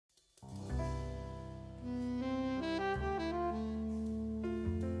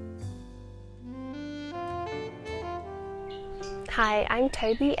Hi, I'm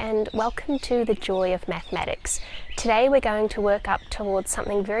Toby and welcome to The Joy of Mathematics. Today we're going to work up towards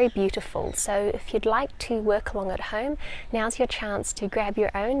something very beautiful, so if you'd like to work along at home, now's your chance to grab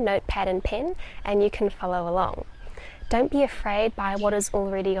your own notepad and pen and you can follow along. Don't be afraid by what is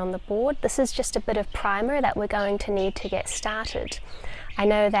already on the board. This is just a bit of primer that we're going to need to get started. I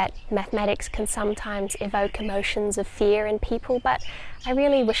know that mathematics can sometimes evoke emotions of fear in people, but I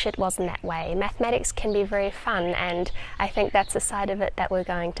really wish it wasn't that way. Mathematics can be very fun, and I think that's a side of it that we're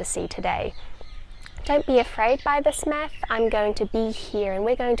going to see today. Don't be afraid by this math. I'm going to be here and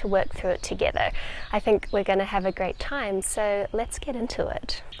we're going to work through it together. I think we're going to have a great time, so let's get into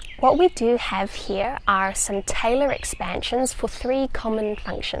it. What we do have here are some Taylor expansions for three common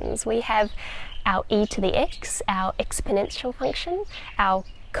functions. We have our e to the x, our exponential function, our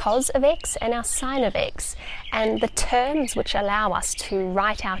cos of x, and our sine of x, and the terms which allow us to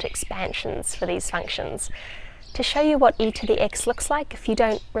write out expansions for these functions. To show you what e to the x looks like, if you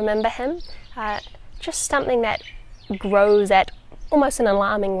don't remember him, just something that grows at almost an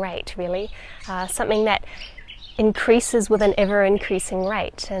alarming rate, really. Something that increases with an ever-increasing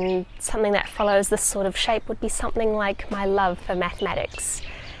rate, and something that follows this sort of shape would be something like my love for mathematics.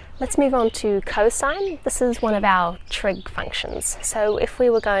 Let's move on to cosine. This is one of our trig functions. So if we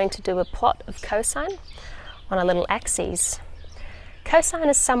were going to do a plot of cosine on a little axis, cosine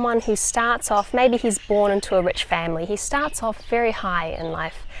is someone who starts off, maybe he's born into a rich family, he starts off very high in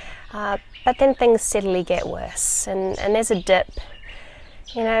life, but then things steadily get worse, and there's a dip.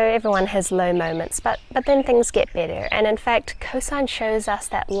 You know, everyone has low moments, but then things get better. And in fact, cosine shows us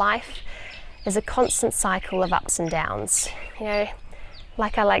that life is a constant cycle of ups and downs. You know,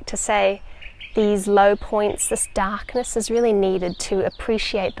 like I like to say, these low points, this darkness is really needed to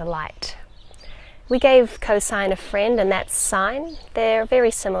appreciate the light. We gave cosine a friend, and that's sine. They're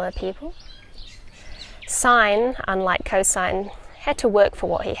very similar people. Sine, unlike cosine, had to work for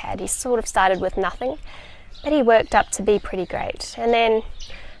what he had. He sort of started with nothing, but he worked up to be pretty great. And then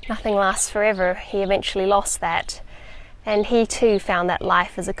nothing lasts forever. He eventually lost that. And he too found that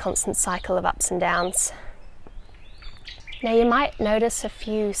life is a constant cycle of ups and downs. Now you might notice a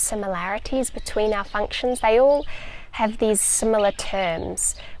few similarities between our functions. They all have these similar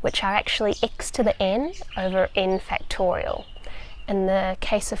terms, which are actually x to the n over n factorial. In the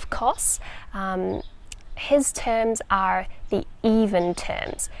case of cos, his terms are the even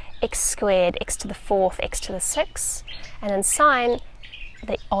terms, x squared, x to the fourth, x to the sixth, and in sine,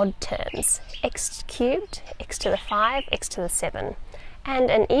 the odd terms, x cubed, x to the 5, x to the 7.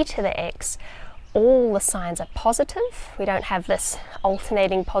 And in e to the x, all the signs are positive. We don't have this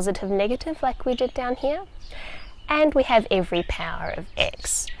alternating positive negative like we did down here. And we have every power of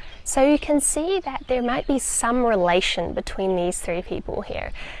x. So you can see that there might be some relation between these three people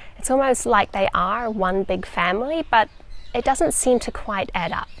here. It's almost like they are one big family, but it doesn't seem to quite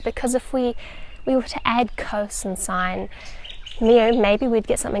add up, because if we were to add cos and sine, you know, maybe we'd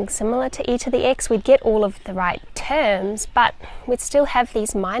get something similar to e to the x. We'd get all of the right terms, but we'd still have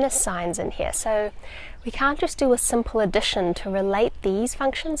these minus signs in here. So we can't just do a simple addition to relate these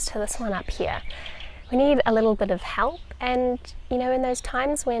functions to this one up here. We need a little bit of help, and you know, in those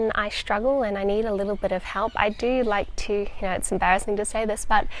times when I struggle and I need a little bit of help, I do like to, you know, it's embarrassing to say this,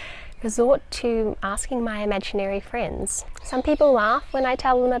 but resort to asking my imaginary friends. Some people laugh when I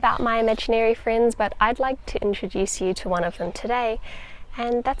tell them about my imaginary friends, but I'd like to introduce you to one of them today,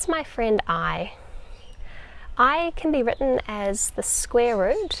 and that's my friend I. I can be written as the square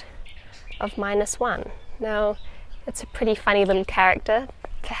root of -1. Now, it's a pretty funny little character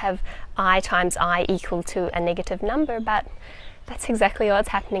to have I times I equal to a negative number, but that's exactly what's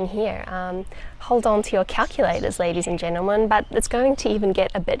happening here. Hold on to your calculators, ladies and gentlemen, but it's going to even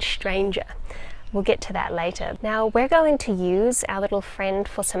get a bit stranger. We'll get to that later. Now we're going to use our little friend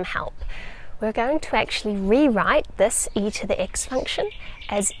for some help. We're going to actually rewrite this e to the x function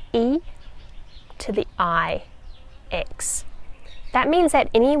as e to the I x. That means that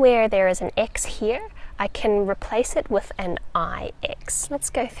anywhere there is an x here, I can replace it with an ix. Let's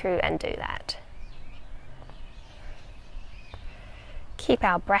go through and do that. Keep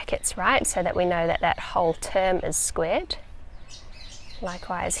our brackets right so that we know that that whole term is squared.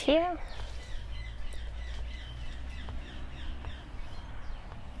 Likewise here.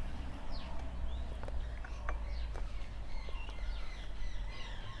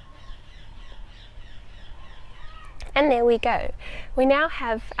 And there we go. We now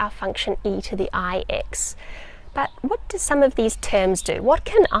have our function e to the ix. But what do some of these terms do? What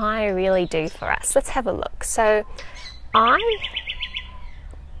can I really do for us? Let's have a look. So I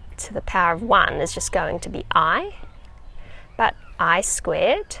to the power of 1 is just going to be I, but I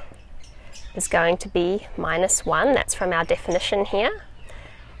squared is going to be -1. That's from our definition here.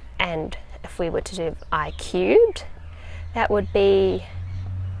 And if we were to do I cubed, that would be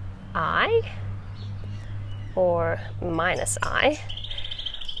I, or minus I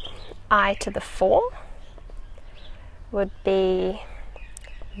to the 4 would be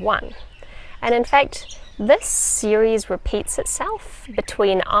 1. And in fact, this series repeats itself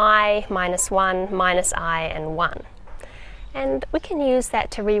between I, -1, minus I, and 1. And we can use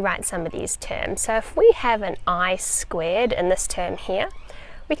that to rewrite some of these terms. So if we have an I squared in this term here,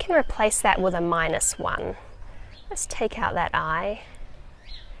 we can replace that with a -1. Let's take out that I,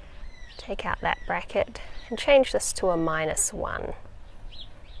 take out that bracket, and change this to a -1.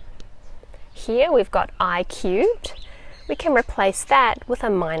 Here we've got I cubed. We can replace that with a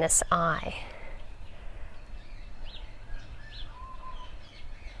 -I.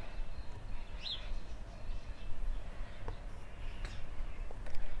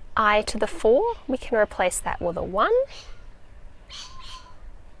 I to the 4, we can replace that with a 1.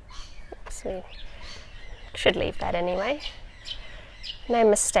 So we should leave that anyway. No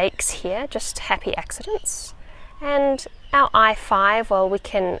mistakes here, just happy accidents. And our I5, well, we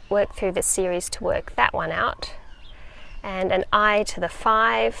can work through the series to work that one out. And an I to the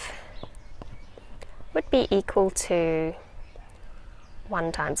 5 would be equal to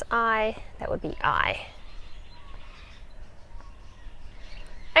 1 times I, that would be I.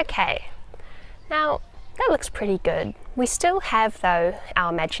 Okay, now that looks pretty good. We still have, though,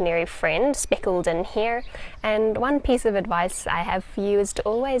 our imaginary friend speckled in here, and one piece of advice I have for you is to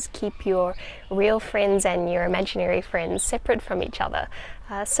always keep your real friends and your imaginary friends separate from each other.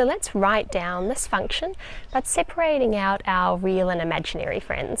 So let's write down this function, but separating out our real and imaginary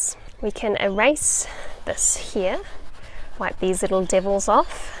friends. We can erase this here, wipe these little devils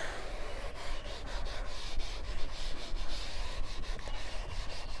off.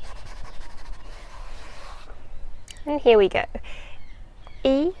 And here we go,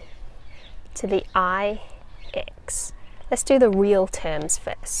 e to the ix. Let's do the real terms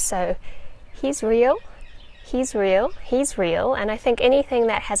first. So he's real, he's real, he's real, and I think anything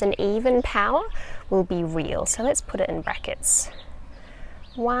that has an even power will be real. So let's put it in brackets.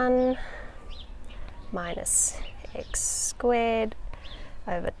 1 minus x squared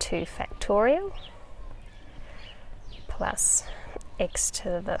over 2 factorial plus x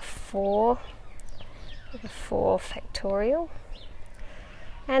to the 4 factorial,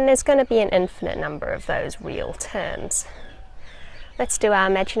 and there's going to be an infinite number of those real terms. Let's do our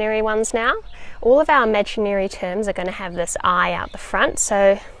imaginary ones now. All of our imaginary terms are going to have this I out the front,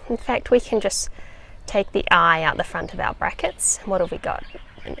 so in fact we can just take the I out the front of our brackets. What have we got?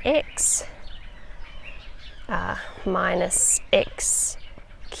 An x minus x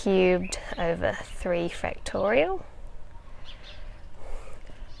cubed over 3 factorial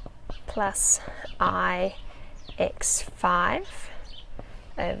plus I x5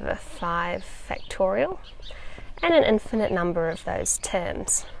 over 5 factorial, and an infinite number of those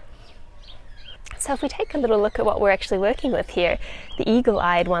terms. So if we take a little look at what we're actually working with here, the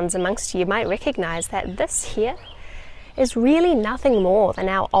eagle-eyed ones amongst you might recognize that this here is really nothing more than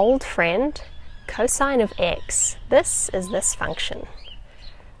our old friend cosine of x. This is this function.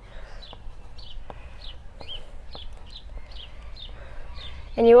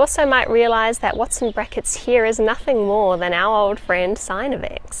 And you also might realize that what's in brackets here is nothing more than our old friend sine of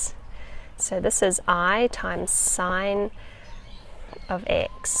x. So this is I times sine of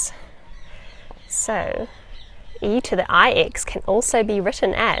x. So e to the ix can also be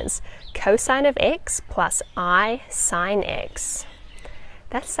written as cosine of x plus I sine x.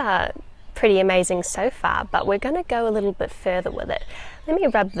 That's pretty amazing so far, but we're going to go a little bit further with it. Let me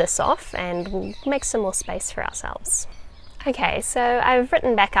rub this off and we'll make some more space for ourselves. Okay, so I've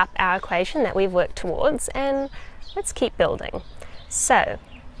written back up our equation that we've worked towards, and let's keep building. So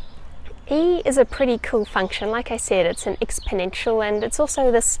e is a pretty cool function. Like I said, it's an exponential, and it's also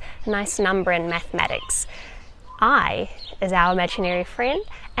this nice number in mathematics. I is our imaginary friend,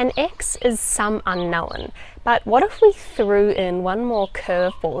 and x is some unknown. But what if we threw in one more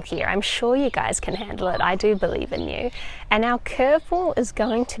curveball here? I'm sure you guys can handle it. I do believe in you. And our curveball is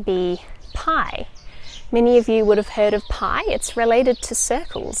going to be pi. Many of you would have heard of pi. It's related to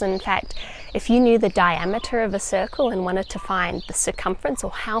circles. In fact, if you knew the diameter of a circle and wanted to find the circumference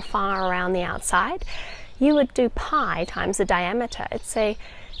or how far around the outside, you would do pi times the diameter. It's a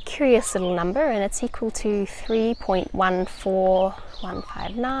curious little number, and it's equal to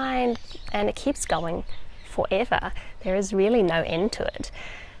 3.14159, and it keeps going forever. There is really no end to it.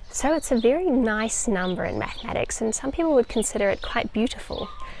 So it's a very nice number in mathematics, and some people would consider it quite beautiful.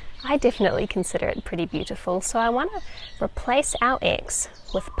 I definitely consider it pretty beautiful, so I want to replace our x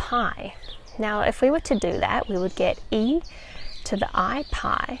with pi. Now if we were to do that, we would get e to the I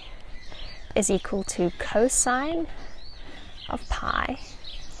pi is equal to cosine of pi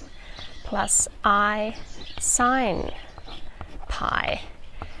plus I sine pi.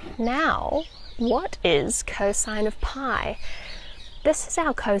 Now, what is cosine of pi? This is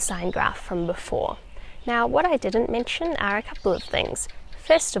our cosine graph from before. Now, what I didn't mention are a couple of things.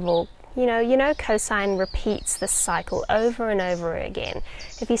 First of all, you know cosine repeats this cycle over and over again.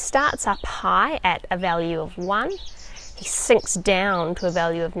 If he starts up high at a value of 1, he sinks down to a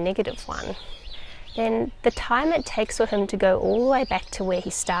value of -1. Then the time it takes for him to go all the way back to where he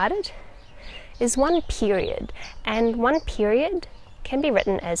started is 1 period, and 1 period can be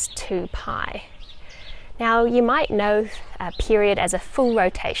written as 2 pi. Now you might know a period as a full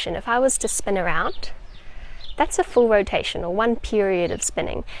rotation. If I was to spin around, that's a full rotation, or 1 period of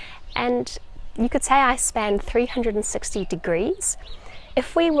spinning. And you could say I span 360 degrees.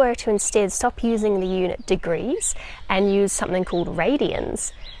 If we were to instead stop using the unit degrees and use something called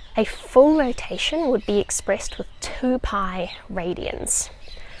radians, a full rotation would be expressed with 2 pi radians.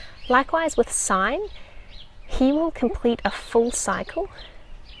 Likewise with sine, he will complete a full cycle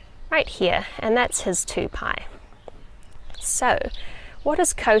right here, and that's his 2 pi. So, what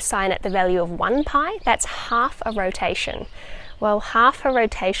is cosine at the value of 1 pi? That's half a rotation. Well, half a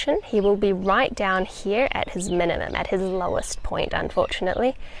rotation, he will be right down here at his minimum, at his lowest point,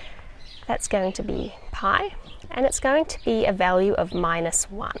 unfortunately. That's going to be pi, and it's going to be a value of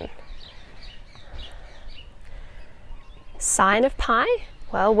 -1. Sine of pi,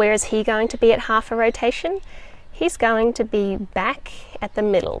 well, where is he going to be at half a rotation? He's going to be back at the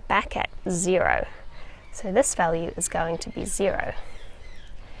middle, back at 0. So this value is going to be 0.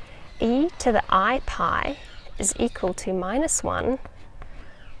 E to the I pi is equal to -1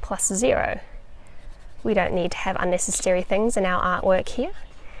 plus 0. We don't need to have unnecessary things in our artwork here.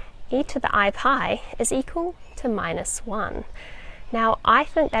 E to the I pi is equal to -1. Now, I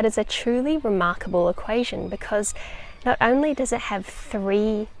think that is a truly remarkable equation, because not only does it have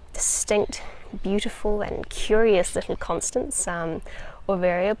 3 distinct, beautiful and curious little constants or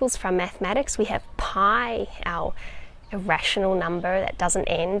variables from mathematics. We have pi, our irrational number that doesn't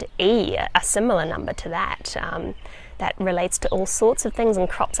end, e, a similar number to that, that relates to all sorts of things and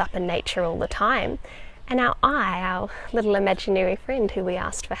crops up in nature all the time, and our I, our little imaginary friend who we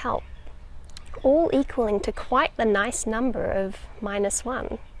asked for help, all equaling to quite the nice number of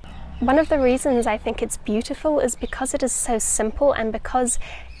 -1. One of the reasons I think it's beautiful is because it is so simple, and because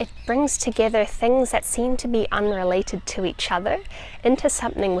it brings together things that seem to be unrelated to each other into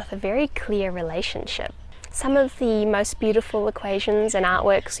something with a very clear relationship. Some of the most beautiful equations and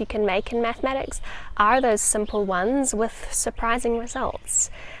artworks you can make in mathematics are those simple ones with surprising results.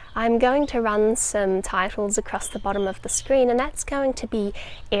 I'm going to run some titles across the bottom of the screen, and that's going to be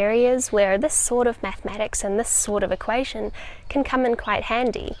areas where this sort of mathematics and this sort of equation can come in quite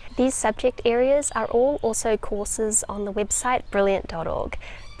handy. These subject areas are all also courses on the website brilliant.org.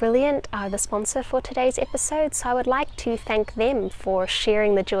 Brilliant are the sponsor for today's episode, so I would like to thank them for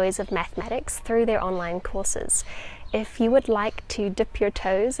sharing the joys of mathematics through their online courses. If you would like to dip your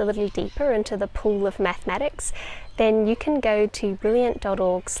toes a little deeper into the pool of mathematics, then you can go to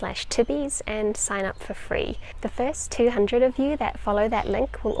brilliant.org/Tibees and sign up for free. The first 200 of you that follow that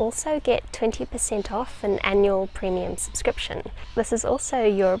link will also get 20% off an annual premium subscription. This is also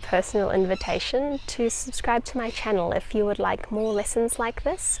your personal invitation to subscribe to my channel if you would like more lessons like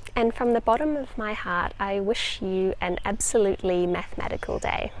this. And from the bottom of my heart, I wish you an absolutely mathematical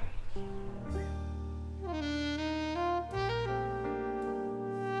day.